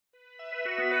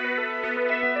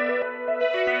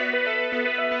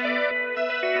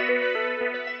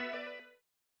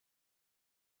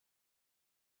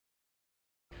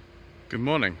Good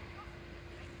morning.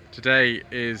 Today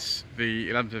is the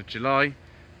 11th of July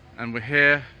and we're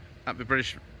here at the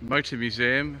British Motor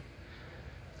Museum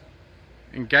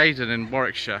in Gaydon in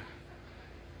Warwickshire.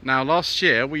 Now last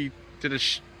year we did a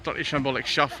slightly shambolic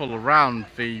shuffle around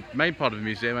the main part of the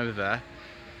museum over there,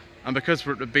 and because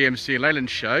we're at the BMC and Leyland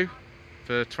Show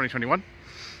for 2021,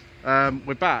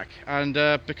 we're back, and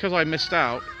because I missed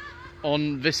out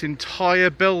on this entire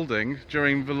building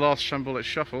during the last shambolic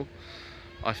shuffle,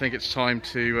 I think it's time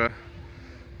to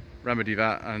remedy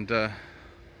that and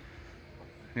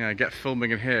get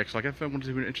filming in here, because I guess I want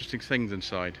to do interesting things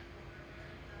inside.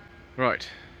 Right,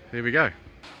 here we go.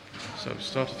 So I've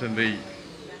started in the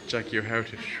Jaguar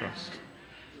Heritage Trust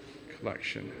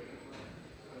collection.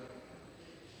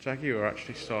 Jaguar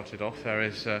actually started off, there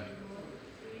is Sir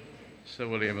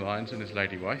William Lyons and his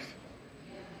lady wife.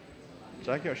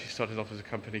 Jaguar actually started off as a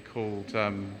company called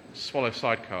Swallow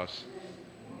Sidecars.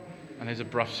 And here's a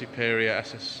Bruff Superior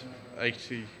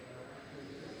SS80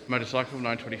 motorcycle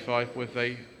 925 with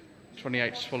a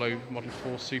 28 Swallow Model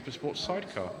 4 Super Sport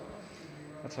sidecar.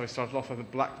 That's how he started off over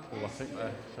Blackpool, I think,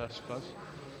 their first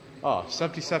class.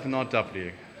 77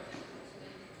 RW.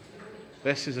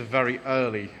 This is a very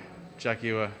early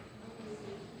Jaguar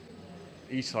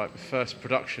E-Type, the first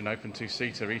production open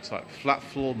two-seater E-Type, flat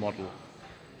floor model.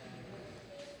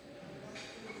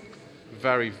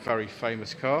 Very, very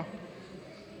famous car.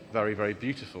 Very, very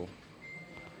beautiful.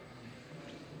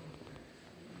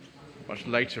 Much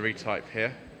later E-Type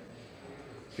here.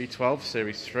 V12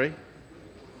 Series 3.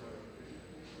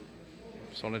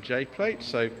 It's on a J plate,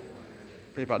 so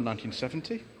probably about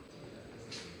 1970.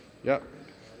 Yep.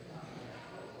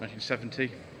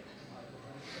 1970.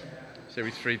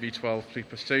 Series 3 V12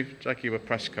 3+2 Jaguar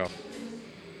press car.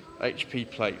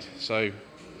 HP plate, so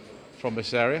from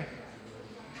this area.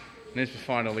 And here's the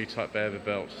final E-Type they ever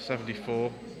built.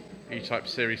 74 E-Type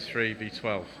Series 3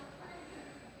 V12.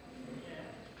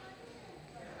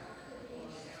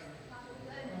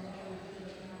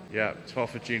 Yeah,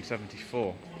 12th of June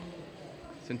 74.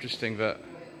 It's interesting that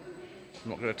I'm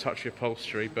not going to touch the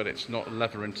upholstery, but it's not a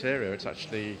leather interior, it's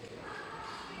actually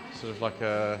sort of like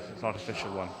an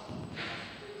artificial one.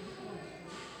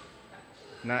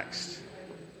 Next.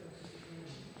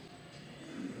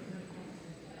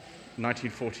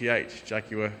 1948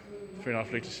 Jaguar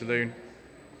 3.5 litre saloon.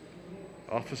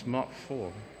 Arthur's Mark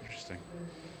IV, interesting.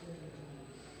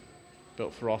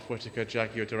 Built for Arthur Whitaker,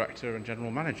 Jaguar director and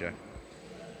general manager.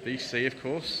 VC, of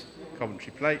course,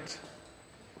 Coventry plate.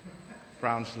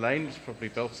 Browns Lane is probably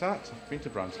built at. I've been to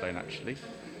Browns Lane actually.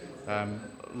 A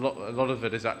lot of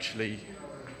it is actually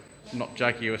not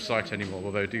Jaguar site anymore,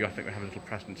 although I think they have a little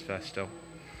presence there still.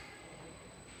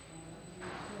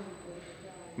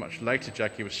 Much later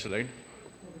Jaguar saloon.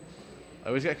 I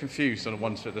always get confused on the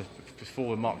ones that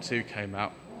before the Mark II came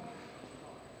out.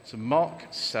 It's a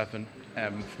Mark 7M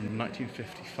from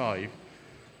 1955,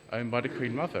 owned by the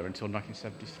Queen Mother until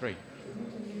 1973.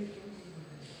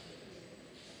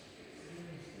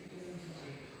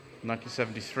 In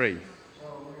 1973,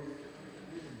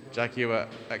 Jaguar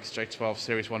XJ12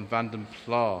 Series 1 Vanden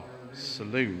Plas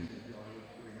saloon,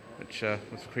 which was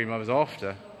the Queen Mother's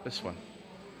after this one.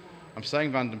 I'm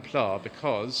saying Vanden Plas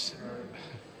because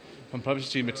from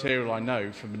publicity material I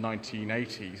know from the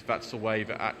 1980s, that's the way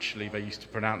that actually they used to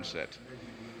pronounce it.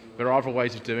 There are other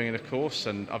ways of doing it, of course,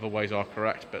 and other ways are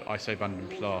correct, but I say Vanden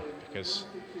Plas because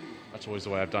that's always the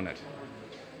way I've done it.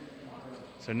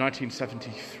 So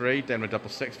 1973, Daimler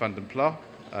 66 Vanden Plas,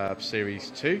 Series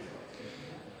 2.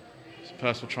 It's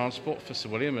personal transport for Sir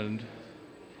William and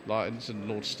Lyons and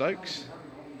Lord Stokes.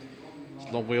 It's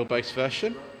a long wheelbase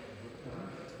version.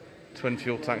 Twin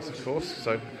fuel tanks, of course,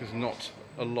 so there's not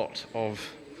a lot of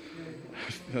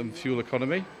fuel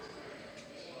economy.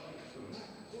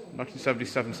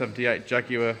 1977-78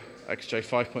 Jaguar XJ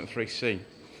 5.3C.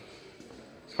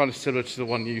 It's kind of similar to the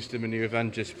one used in the New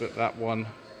Avengers, but that one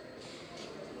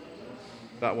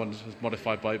was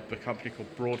modified by a company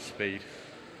called Broadspeed.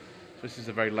 So this is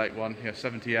a very late one. Here,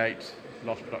 78,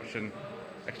 last production,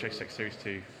 XJ6 Series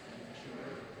 2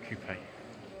 Coupe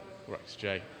or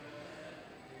XJ.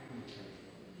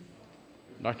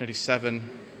 1987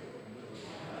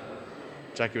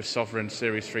 Jaguar Sovereign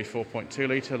Series 3 4.2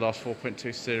 litre, last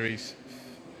 4.2 Series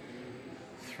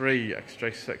 3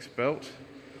 XJ6 built.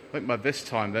 I think by this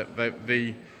time that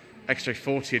the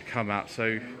XJ40 had come out,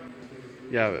 so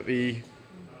yeah, the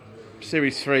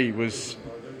Series 3 was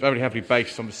very heavily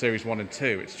based on the Series 1 and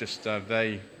 2. It's just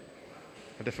they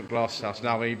a different glass house.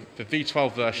 Now the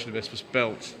V12 version of this was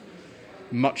built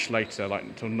much later, like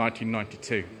until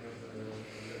 1992.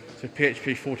 So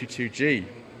PHP 42G,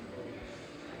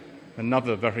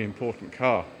 another very important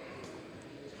car.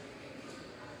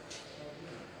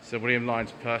 It's a William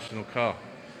Lyon's personal car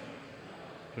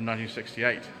from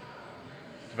 1968. It's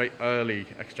a very early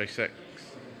XJ6.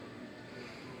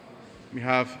 We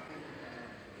have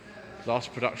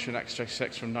last production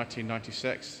XJ6 from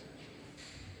 1996.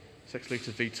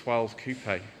 6-litre V12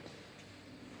 coupe.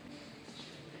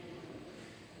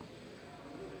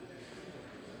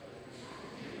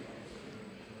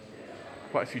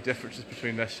 Quite a few differences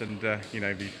between this and you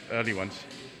know, the early ones.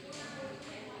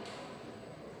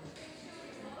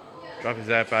 Driver's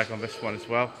airbag on this one as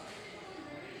well.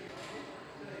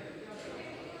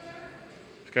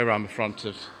 Let's go around the front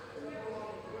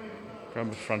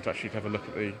actually to have a look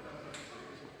at the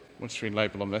windscreen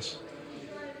label on this.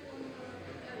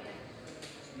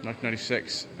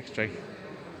 1996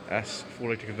 XJS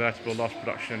 4-litre convertible, last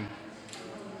production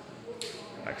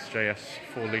XJS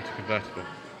 4-litre convertible.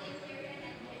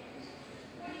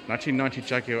 1990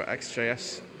 Jaguar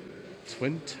XJS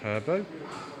twin turbo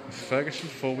with Ferguson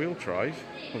 4-wheel drive.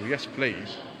 Oh yes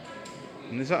please.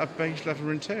 And is that a beige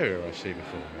leather interior I see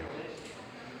before me?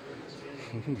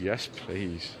 Oh yes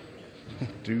please.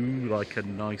 Do like a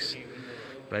nice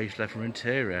beige leather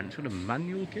interior, and it's got a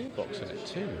manual gearbox in it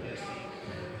too.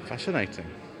 Fascinating.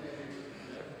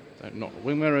 Don't knock the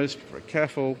wing mirrors, be very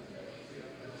careful.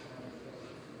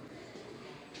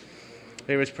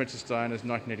 Here is Princess Diana's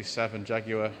 1987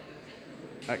 Jaguar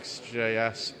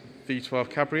XJS V12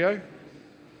 Cabrio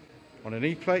on an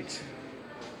E-plate.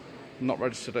 Not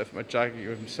registered it for my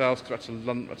Jaguar themselves because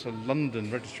that's a London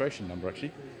registration number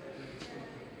actually.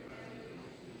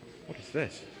 What is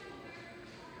this?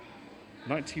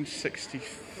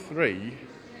 1963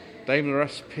 Daimler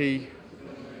SP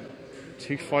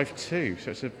 252. So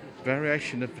it's a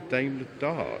variation of the Daimler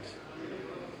Dart.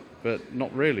 But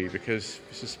not really, because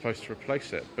this is supposed to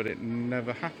replace it, but it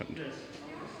never happened.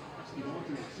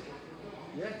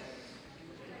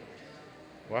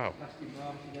 Wow.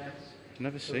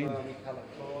 Never seen something like that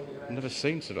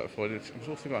before. It's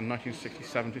also got a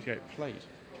 1967-58 plate.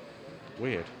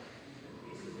 Weird.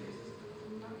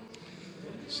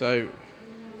 So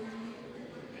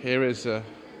here is a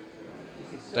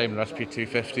Daimler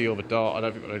SP250 or the Dart. I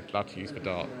don't think we're allowed to use the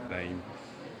Dart name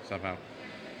somehow.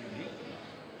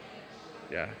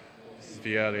 Yeah, this is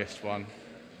the earliest one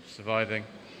surviving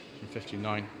from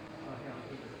 59.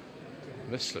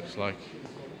 This looks like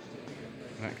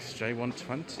an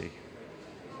XJ120.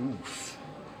 Oof.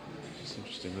 That's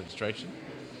interesting registration.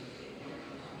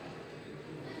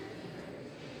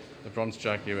 The bronze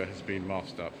Jaguar has been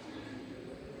masked up.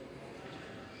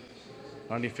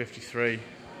 1953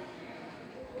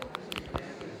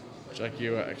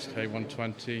 Jaguar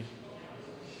XK120.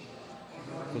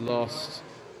 The last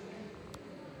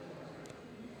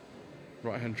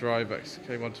right-hand drive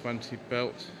XK120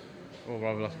 built, or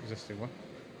rather last existing one.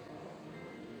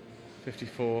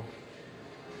 54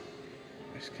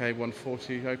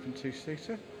 SK140 open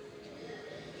 2-seater.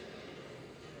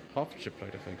 Hertfordshire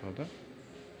plate, I think, on that.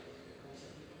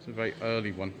 It's a very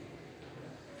early one.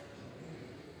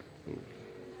 Ooh.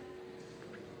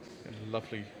 A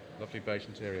lovely, lovely beige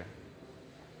interior.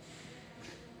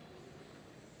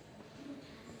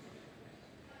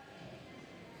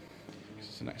 This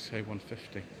is an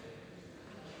XK150.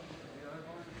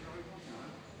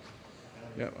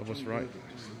 Yep, I was right.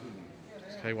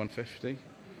 XK150,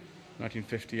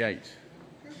 1958.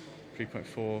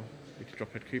 3.4 litre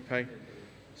drop-head coupe.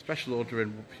 Special order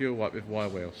in pure white with wire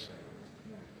wheels.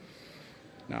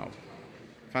 Now,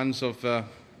 fans of a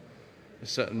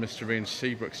certain Mr. Ian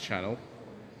Seabrook's channel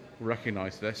will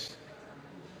recognise this.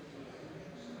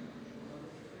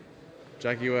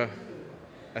 Jaguar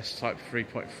S-Type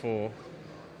 3.4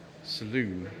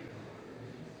 Saloon.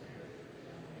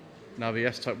 Now the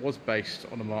S-Type was based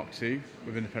on a Mark II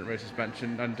with independent rear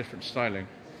suspension and different styling.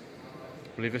 I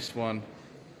believe this one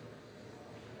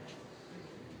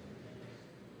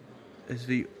is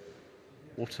the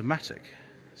automatic.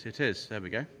 See, it is. There we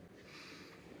go.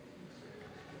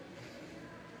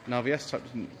 Now the S-Type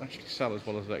didn't actually sell as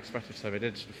well as they expected, so they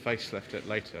did sort of facelift it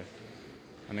later,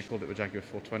 and they called it the Jaguar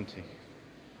 420.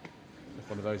 If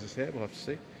one of those is here, we'll have to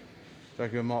see.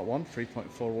 Jaguar Mark I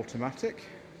 3.4 automatic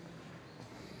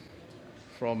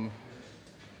from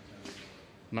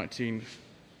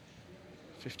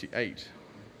 1958.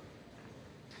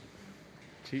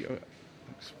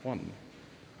 TOX1.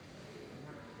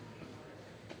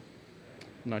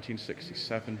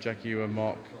 1967 Jaguar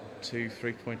Mark II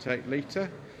 3.8 litre,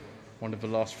 one of the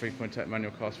last 3.8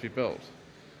 manual cars to be built.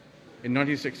 In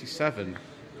 1967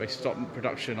 they stopped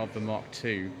production of the Mark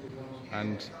II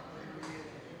and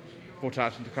brought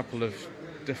out into a couple of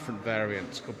different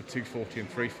variants called the 240 and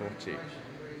 340,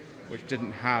 which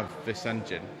didn't have this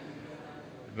engine,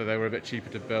 but they were a bit cheaper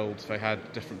to build. They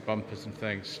had different bumpers and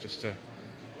things just to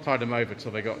tide them over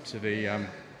till they got to the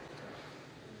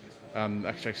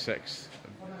XJ6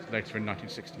 later in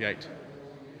 1968.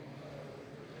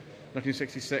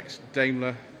 1966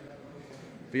 Daimler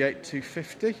V8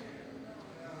 250.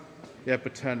 Yeah,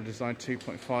 but Turner designed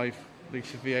 2.5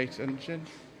 litre V8 engine.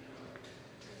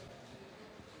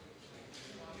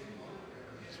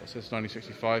 So it says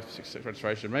 1965, 66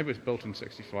 registration. Maybe it was built in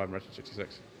 65 and registered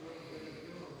 66.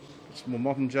 Some more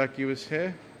modern Jaguars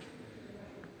here.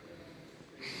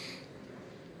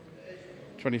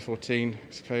 2014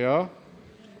 XKR.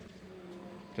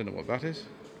 Don't know what that is.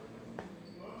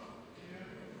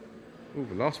 Ooh,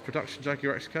 the last production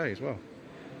Jaguar XK as well.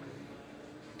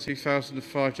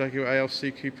 2005 Jaguar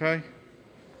ALC Coupe.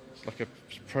 It's like a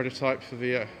prototype for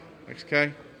the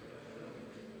XK.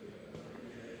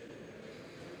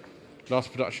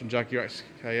 Last production Jaguar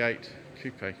XK8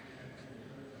 Coupe. The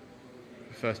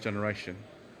first generation.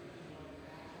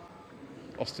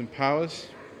 Austin Powers.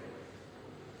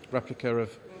 Replica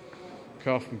of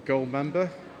car from Goldmember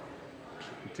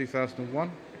in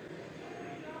 2001.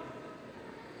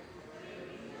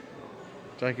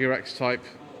 Jaguar X-Type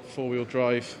 4-wheel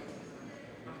drive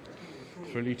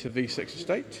 3-litre V6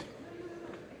 estate.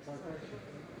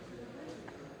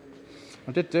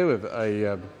 I did do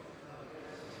an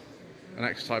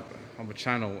X-Type on the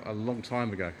channel a long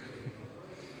time ago.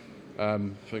 I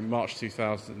think March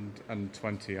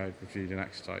 2020 I reviewed an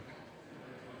X-Type.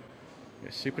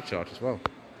 It's supercharged as well.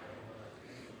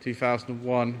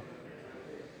 2001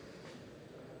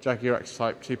 Jaguar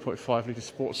X-Type 2.5 litre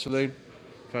sports saloon.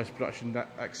 First production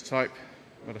X-Type.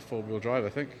 Got a 4-wheel drive, I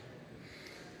think.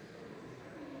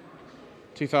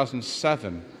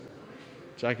 2007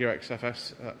 Jaguar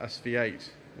XFS SV8,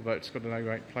 although it's got an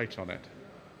 08 plate on it.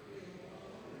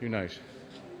 Who knows?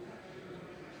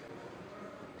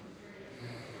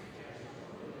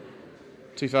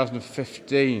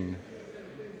 (2015)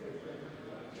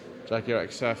 Jaguar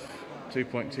XF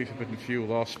 2.2 forbidden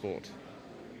fuel R Sport.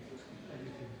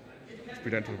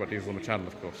 We don't talk about diesel on the channel,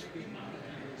 of course.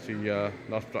 It's the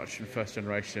last production first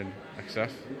generation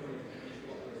XF.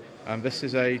 And this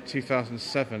is a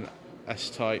 2007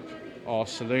 S-Type R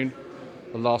Saloon,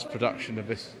 the last production of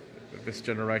this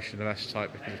generation of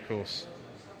S-Type, because of course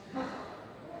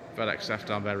that XF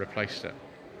down there replaced it.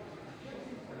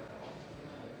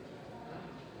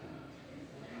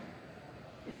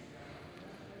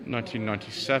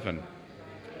 (1997)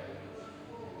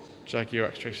 Jaguar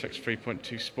XJ6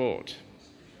 3.2 Sport.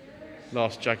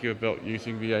 Last Jaguar built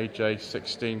using the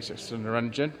AJ16 6-cylinder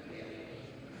engine.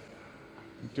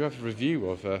 We do have a review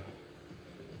of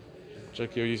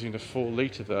Jaguar using the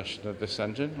 4-litre version of this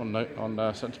engine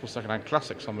on Sensible Secondhand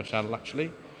Classics on the channel,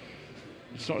 actually.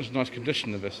 It's not as nice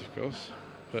condition of this, of course,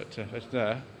 but it's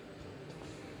there.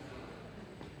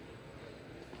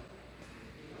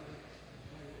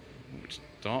 It's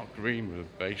dark green with a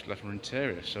beige leather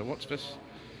interior, so what's this?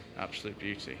 Absolute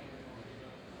beauty.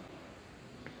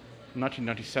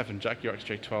 1997 Jaguar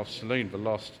XJ12 Saloon, the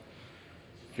last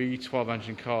V12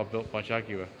 engine car built by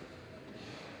Jaguar.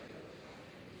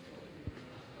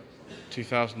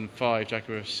 2005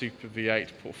 Jaguar Super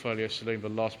V8 Portfolio Saloon, the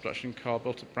last production car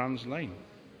built at Brands Lane.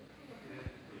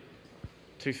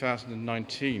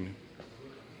 2019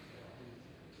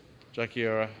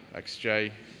 Jaguar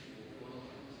XJ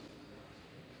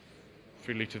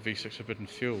 3-litre V6 forbidden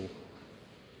fuel,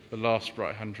 the last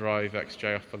right-hand drive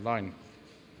XJ off the line.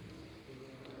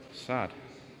 Sad.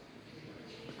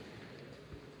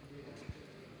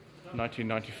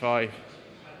 1995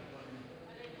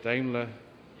 Daimler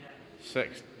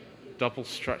 6 double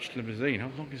stretched limousine. How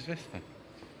long is this then?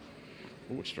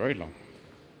 Oh, it's very long.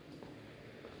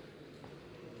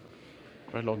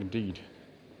 Very long indeed.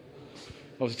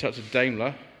 Obviously touched a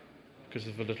Daimler because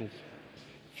of the little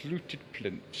fluted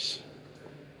plinths.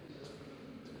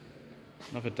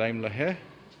 Another Daimler here.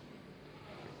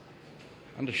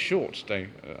 And a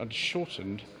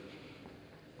shortened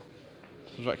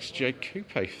sort of XJ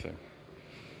coupe thing.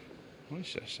 What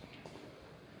is this then?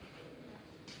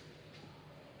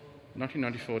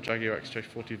 1994 Jaguar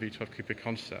XJ40 V12 Coupe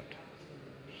concept.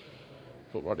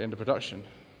 Built right at the end of production.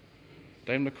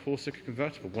 Daimler Corsica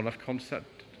convertible, one-off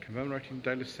concept commemorating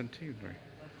Daimler's centenary.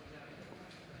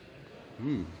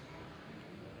 Ooh.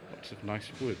 Lots of nice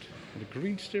wood. And a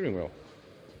green steering wheel.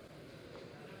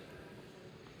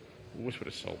 Always would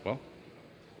have sold well.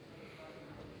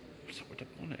 What's up with the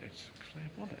bonnet? It's a clear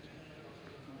bonnet.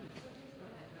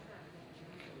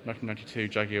 1992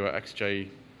 Jaguar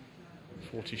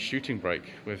XJ40 shooting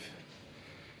brake with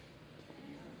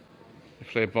a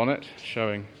clear bonnet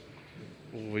showing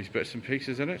all these bits and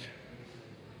pieces in it.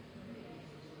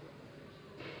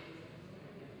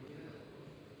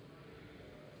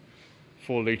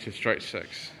 4-litre straight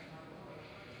six.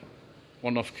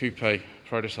 One-off coupe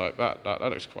prototype. That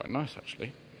looks quite nice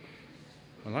actually.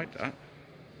 I like that.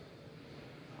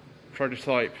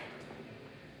 Prototype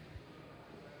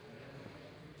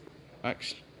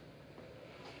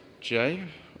XJ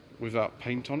without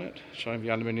paint on it, showing the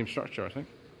aluminium structure, I think.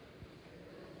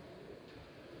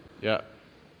 Yeah.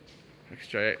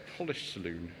 XJ8 polished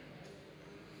saloon.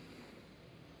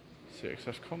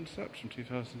 CXF concept from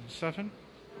 2007.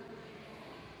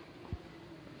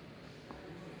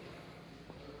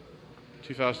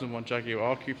 (2001) Jaguar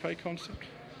R Coupe concept.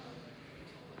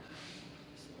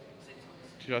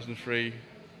 2003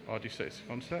 RD6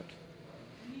 concept.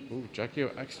 Ooh, Jaguar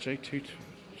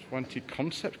XJ220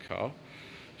 concept car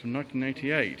from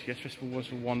 1988. Yes, this was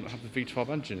the one that had the V12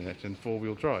 engine in it and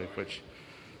four-wheel drive, which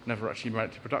never actually made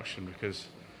it to production because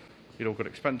it all got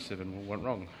expensive and all went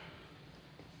wrong.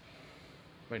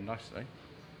 Very nice, eh?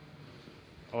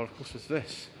 Oh, of course, there's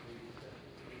this.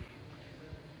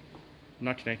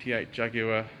 1988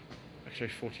 Jaguar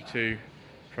XJ42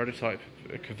 prototype,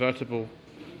 a convertible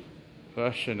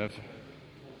version of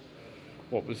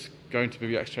what was going to be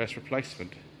the XJS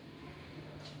replacement.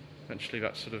 Eventually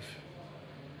that sort of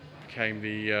became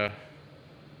the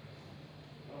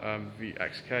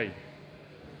XK.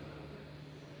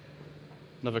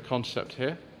 Another concept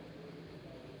here.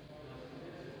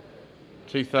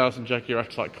 2000 Jaguar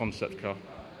F-Type concept car.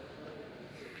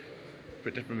 A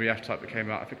bit different from the F-Type that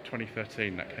came out, I think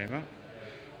 2013 that came out.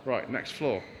 Right, next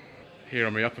floor. Here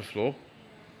on the upper floor.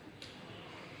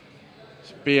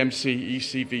 It's BMC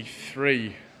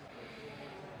ECV3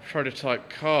 prototype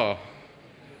car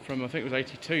from, I think it was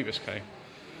 82 this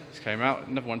came out. It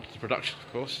never went into production,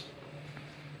 of course.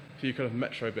 A few kind of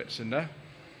metro bits in there.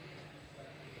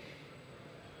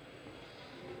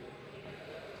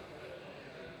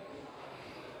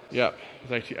 Yep, it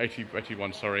was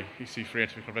 81, sorry. EC3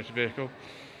 anti-converted vehicle.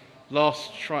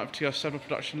 Last Triumph TR7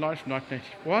 production line from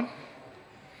 1981.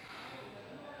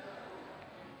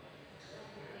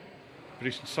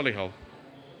 Produced in Solihull.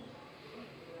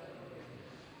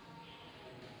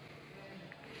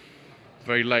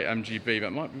 Very late MGB,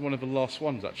 that might be one of the last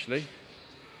ones actually.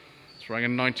 It's running a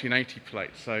 1980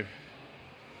 plate, so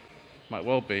might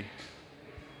well be.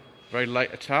 Very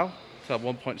late Ital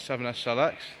 1.7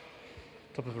 SLX.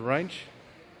 Top of the range.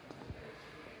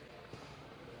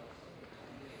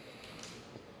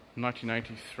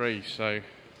 1983, so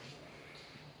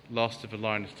last of the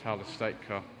line is Ital estate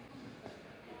car.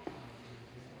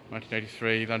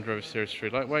 1983 Land Rover Series 3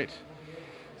 lightweight.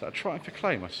 Is that a Triumph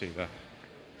Acclaim I see there?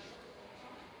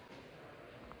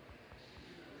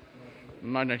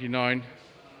 1989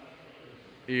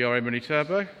 ERA Mini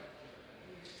Turbo.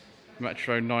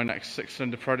 Metro 9X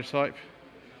 6-cylinder prototype.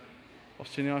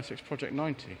 Austin the i6 Project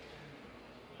 90.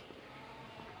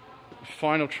 The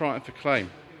final Triumph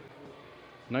Acclaim.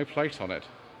 No plate on it.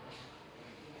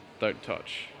 Don't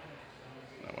touch.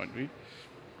 That won't be.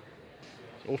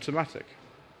 It's automatic.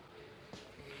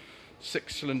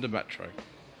 6-cylinder Metro.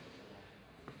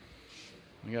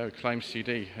 There you go, Acclaim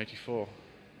CD, 84.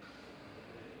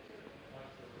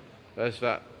 There's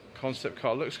that concept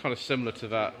car. It looks kind of similar to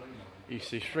that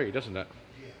EC3, doesn't it?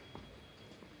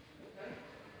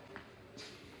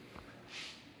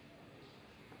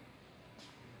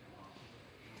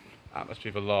 That must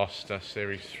be the last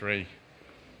Series 3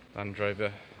 Land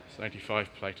Rover. It's an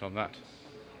 85 plate on that.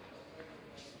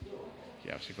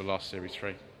 Yeah, actually the last Series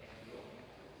 3.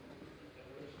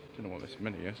 Don't know what this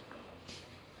Mini is.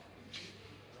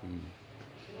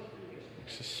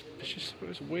 Looks suspicious with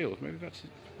its wheels. Maybe that's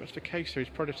the K Series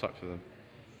prototype for them.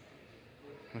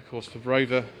 And of course the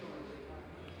Rover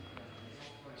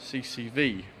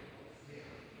CCV,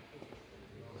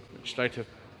 which later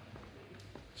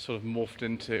sort of morphed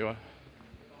into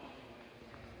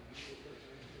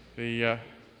the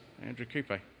Andrew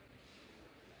Coupe.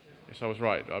 Yes, I was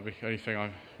right. The only thing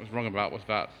I was wrong about was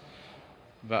that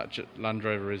Land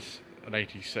Rover is an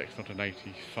 86, not an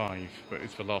 85, but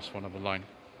it's the last one of the line.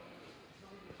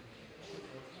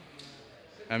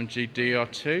 MG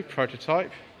DR2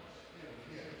 prototype.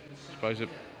 I suppose a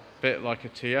bit like a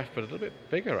TF, but a little bit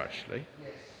bigger actually.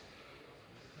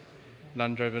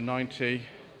 Land Rover 90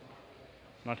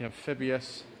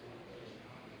 Amphibious.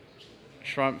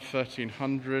 Triumph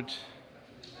 1300. Let's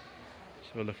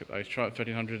have a look at those. Triumph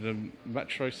 1300 and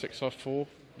Metro 6R4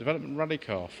 development rally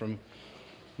car from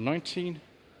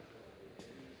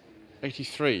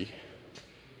 1983.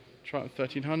 Triumph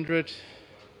 1300.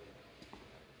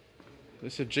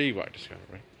 This is a G-Wack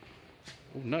Discovery.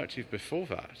 Oh no, it's even before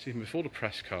that. It's even before the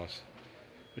press cars,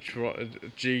 which were a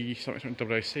G something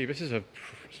WAC. This is a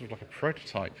sort of like a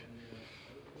prototype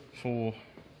for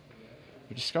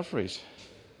the discoveries.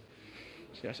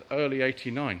 See, that's early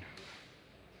 89.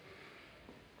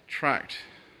 Tracked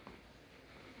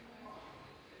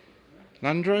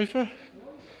Land Rover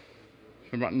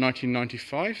from about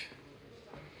 1995.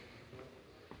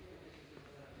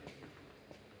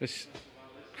 This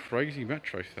crazy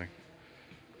metro thing.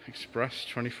 Express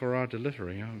 24-hour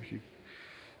delivery. You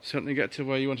certainly get to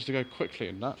where you wanted to go quickly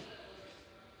in that.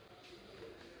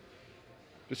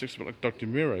 This looks a bit like Dr.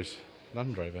 Muro's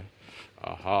Land Rover.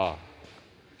 Aha.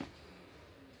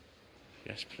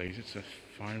 Yes, please. It's a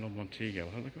final Montego.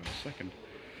 I'll look at it in a second.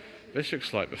 This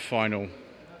looks like the final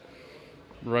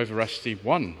Rover ST1.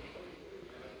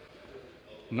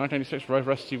 1986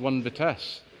 Rover ST1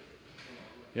 Vitesse.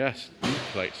 Yes, new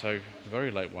plate, so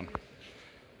very late one.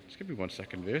 Just give me 1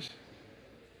 second, viewers.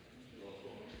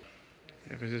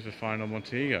 Yeah, this is the final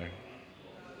Montego.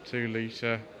 2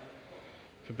 litre,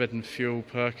 forbidden fuel,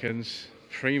 Perkins,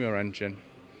 Prima engine.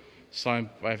 Signed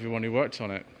by everyone who worked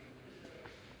on it.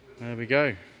 There we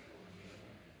go.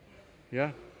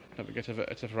 Yeah, don't forget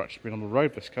it's ever actually been on the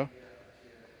road, this car.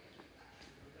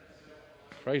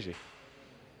 Crazy.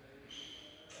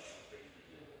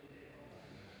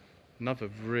 Another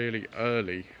really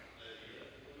early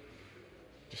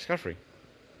discovery.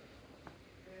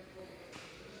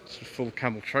 It's a full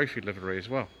Camel Trophy livery as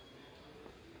well.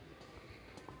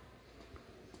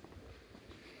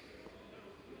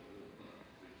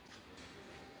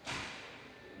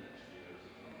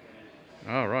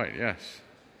 Oh, right, yes.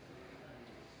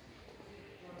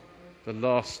 The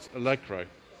last Allegro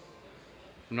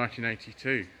from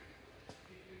 1982.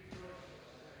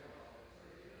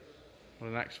 On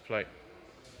an X plate.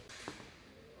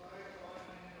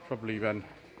 Probably then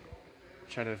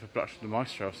shadowed for production of the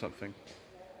Maestro or something.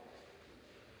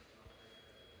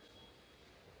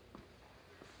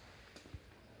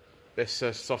 This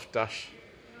soft dash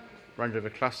Range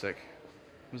Rover Classic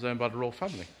was owned by the royal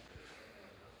family.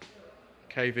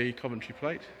 KV Coventry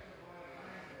plate.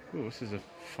 Oh, this is a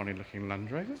funny looking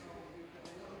Land Rover.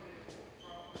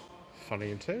 Funny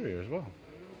interior as well.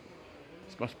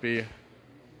 This must be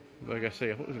like I thought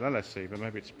it was an LSC, but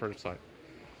maybe it's a prototype.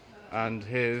 And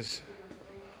here's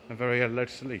a very early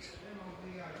Lotus Elise.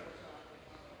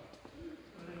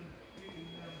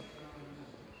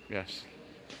 Yes.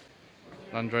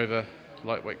 Land Rover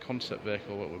lightweight concept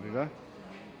vehicle, what would be there?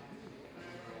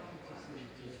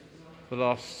 The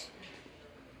last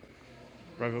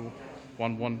Rover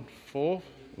 114,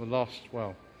 the last,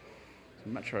 well, it's a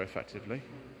Metro effectively.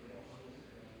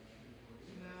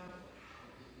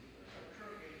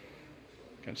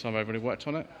 Getting some everybody worked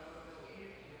on it.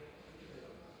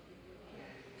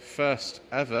 First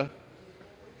ever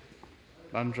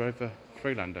Land Rover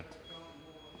Freelander.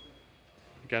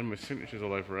 Again with signatures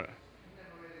all over it.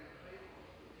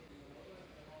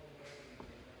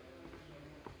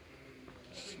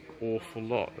 Just an awful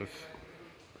lot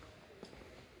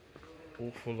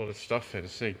of stuff here to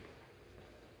see.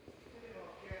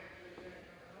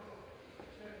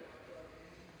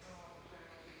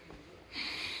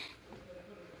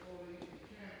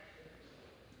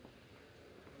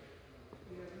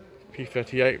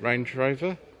 P38 Range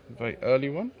Rover, a very early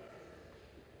one.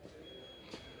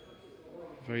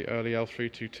 Very early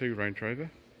L322 Range Rover.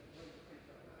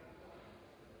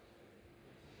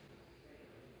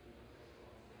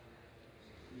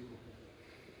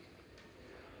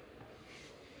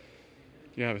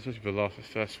 Yeah, this was the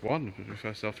first one, the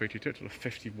first L322. It's on a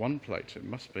 51 plate, so it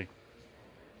must be.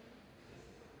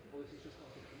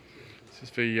 This is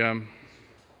the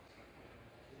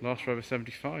last Rover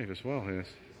 75 as well. Here.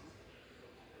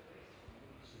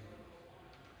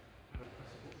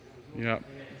 Yeah,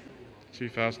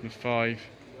 2005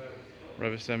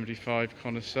 Rover 75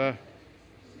 Connoisseur.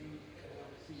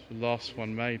 It's the last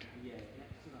one made,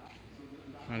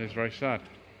 and it's very sad.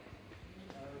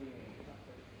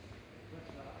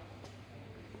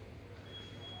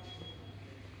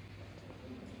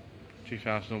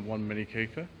 ...2001 Mini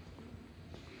Cooper.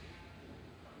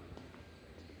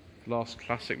 Last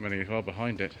classic Mini as well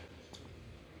behind it.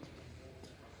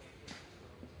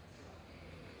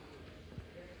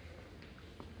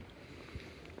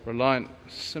 Reliant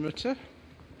Scimitar,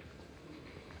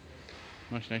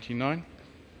 1989.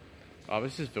 Oh,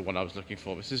 this is the one I was looking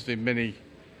for. This is the Minky,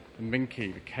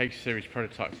 the K series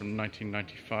prototype from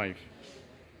 1995.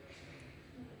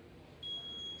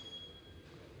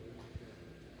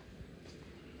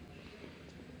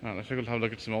 Right, let's have a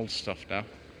look at some old stuff now.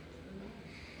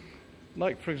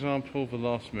 Like, for example, the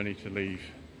last Mini to leave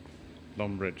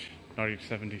Longbridge,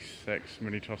 1976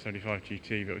 Mini 1275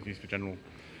 GT that was used for general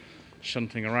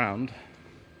shunting around.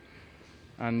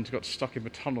 and got stuck in the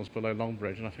tunnels below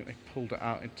Longbridge, and I think they pulled it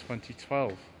out in 2012.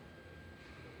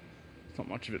 There's not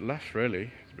much of it left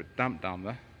really, it's a bit damp down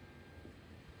there.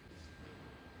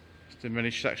 It's a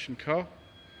mini section car,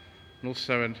 and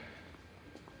also a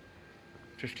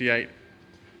 58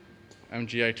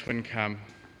 MGA twin cam.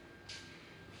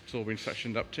 It's all been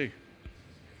sectioned up too.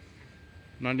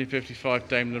 1955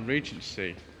 Daimler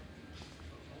Regency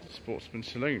Sportsman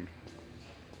Saloon.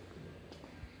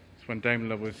 It's when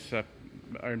Daimler was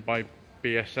owned by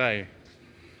BSA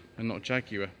and not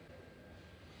Jaguar.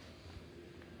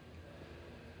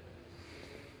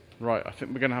 Right, I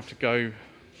think we're going to have to go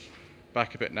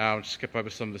back a bit now and skip over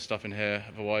some of the stuff in here,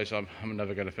 otherwise I'm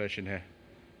never going to finish in here.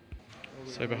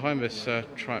 So behind this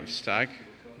Triumph Stag,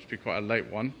 which will be quite a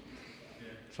late one,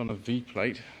 it's on a V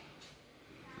plate.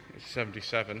 It's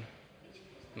 77,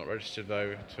 not registered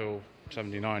though until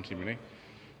 79 seemingly.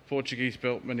 Portuguese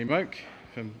built mini moke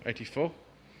from 84.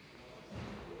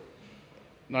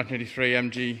 1983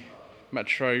 MG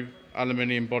Metro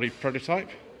aluminium body prototype.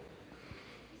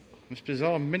 This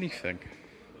bizarre mini thing.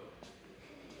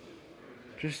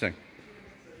 Interesting.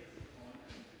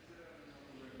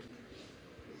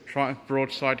 Triumph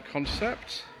broadside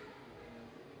concept.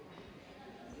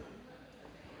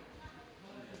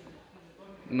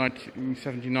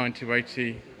 1979 to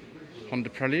 80 Honda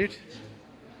Prelude.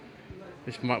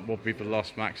 This might well be the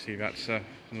last maxi. That's on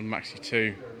a maxi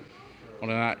 2 on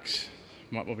an axe.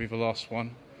 Might well be the last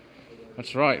one.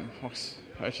 That's right.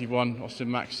 81 Austin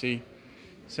Maxi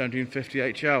 1750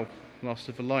 HL, last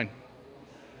of the line.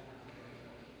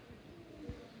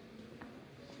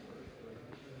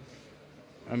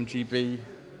 MGB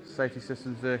Safety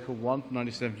Systems Vehicle 1,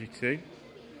 1972.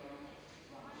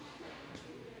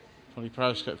 Funny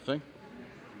periscope thing.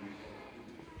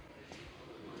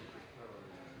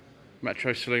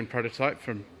 Metro Saloon prototype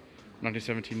from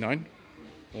 1979,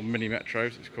 or Mini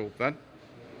Metros it's called then.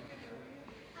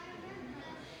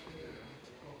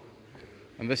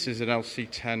 And this is an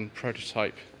LC10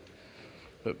 prototype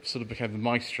that sort of became the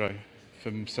Maestro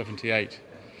from 78.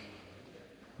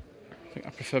 I think I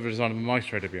prefer the design of the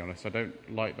Maestro, to be honest. I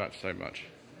don't like that so much.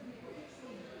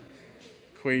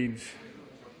 Queen's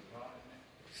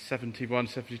 71,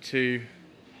 72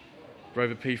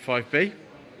 Rover P5B.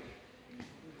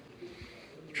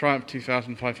 Triumph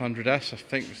 2500S, I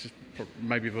think this is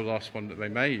maybe the last one that they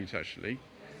made actually.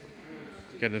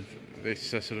 Again,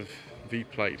 this sort of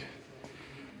V-plate.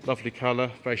 Lovely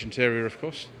colour, beige interior of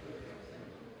course.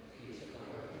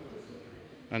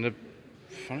 And a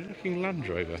funny looking Land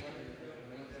Rover.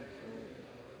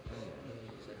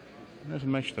 No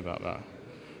information about that.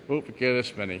 Oh, the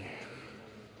gearless Mini.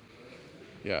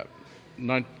 Yeah,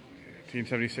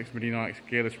 1976 Mini Nikes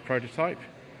gearless prototype.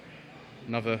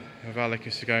 Another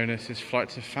Avalicus Agonis is Flight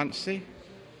to Fancy.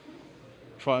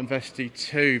 Triumph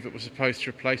SD2 that was supposed to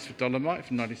replace the Dolomite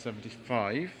from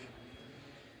 1975.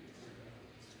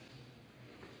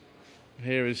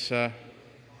 Here is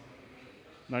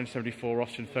 1974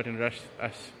 Austin 1300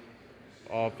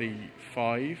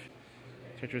 SRB5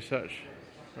 Tech Research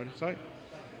prototype.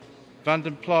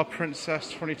 Vanden Plas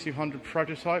Princess 2200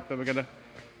 prototype. Then we're going to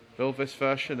build this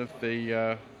version of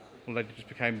the one lady just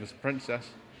became this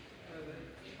Princess.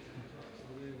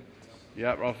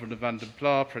 Yeah, rather than the Vanden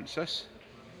Plas Princess.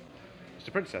 It's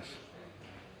the Princess.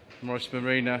 Morris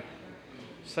Marina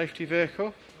safety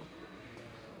vehicle.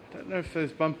 I don't know if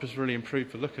those bumpers really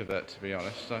improved the look of it, to be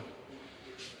honest, so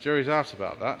jury's out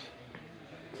about that.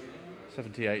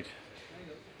 78.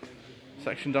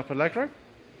 Sectioned up Allegro.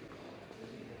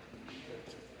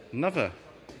 Another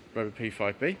Rover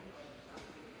P5B.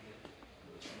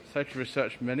 Safety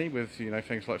Research Mini with, you know,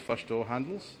 things like flush door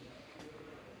handles.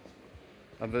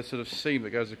 And the sort of seam that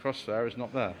goes across there is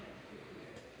not there.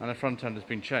 And the front end has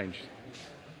been changed.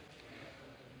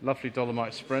 Lovely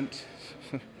Dolomite Sprint.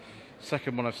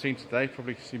 Second one I've seen today,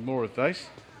 probably see more of those.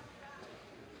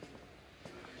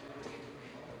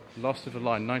 Last of the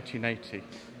line, 1980.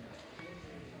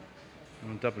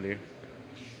 On W.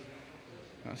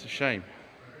 That's a shame.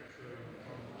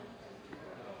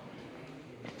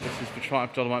 This is the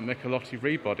Triumph Dolomite Michelotti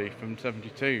rebody from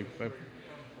 72. That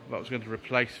was going to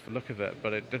replace the look of it,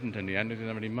 but it didn't in the end. It didn't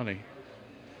have any money.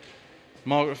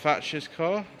 Margaret Thatcher's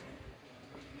car.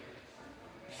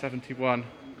 71.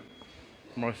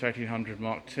 Morris 1800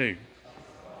 Mark II.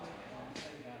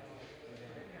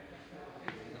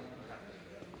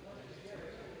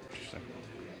 Interesting.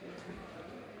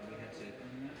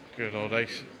 Good old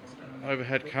Ace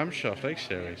overhead camshaft A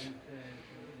series.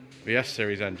 The S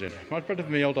series engine. Much better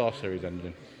than the old R series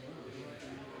engine.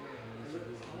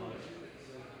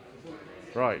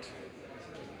 Right.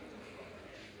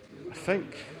 I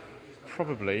think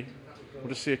probably We'll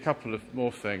just see a couple of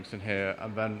more things in here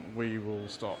and then we will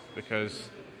stop because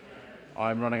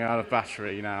I'm running out of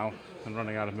battery now and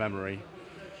running out of memory.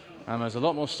 And there's a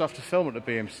lot more stuff to film at the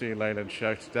BMC and Leyland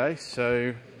Show today,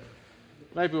 so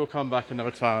maybe we'll come back another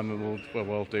time and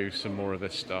we'll do some more of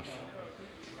this stuff.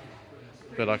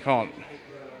 But I can't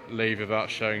leave without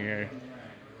showing you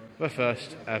the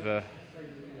first ever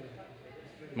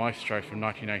Maestro from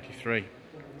 1983.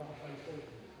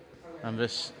 And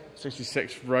this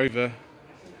 66 Rover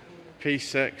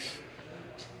P6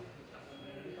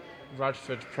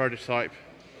 Radford prototype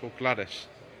called Gladys.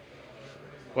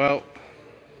 Well,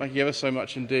 thank you ever so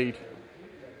much indeed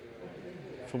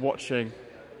for watching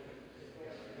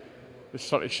this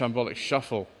slightly shambolic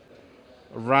shuffle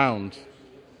around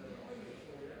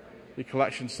the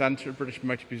collection centre at British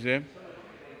Motor Museum.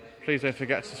 Please don't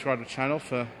forget to subscribe to the channel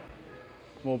for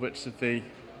more bits of the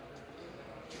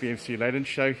BMC Leyland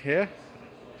Show here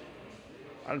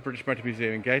at the British Motor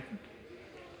Museum in Gaydon.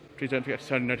 Please don't forget to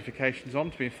turn the notifications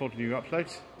on to be informed of new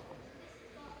uploads.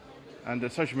 And the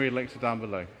social media links are down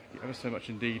below. Thank you ever so much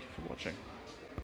indeed for watching.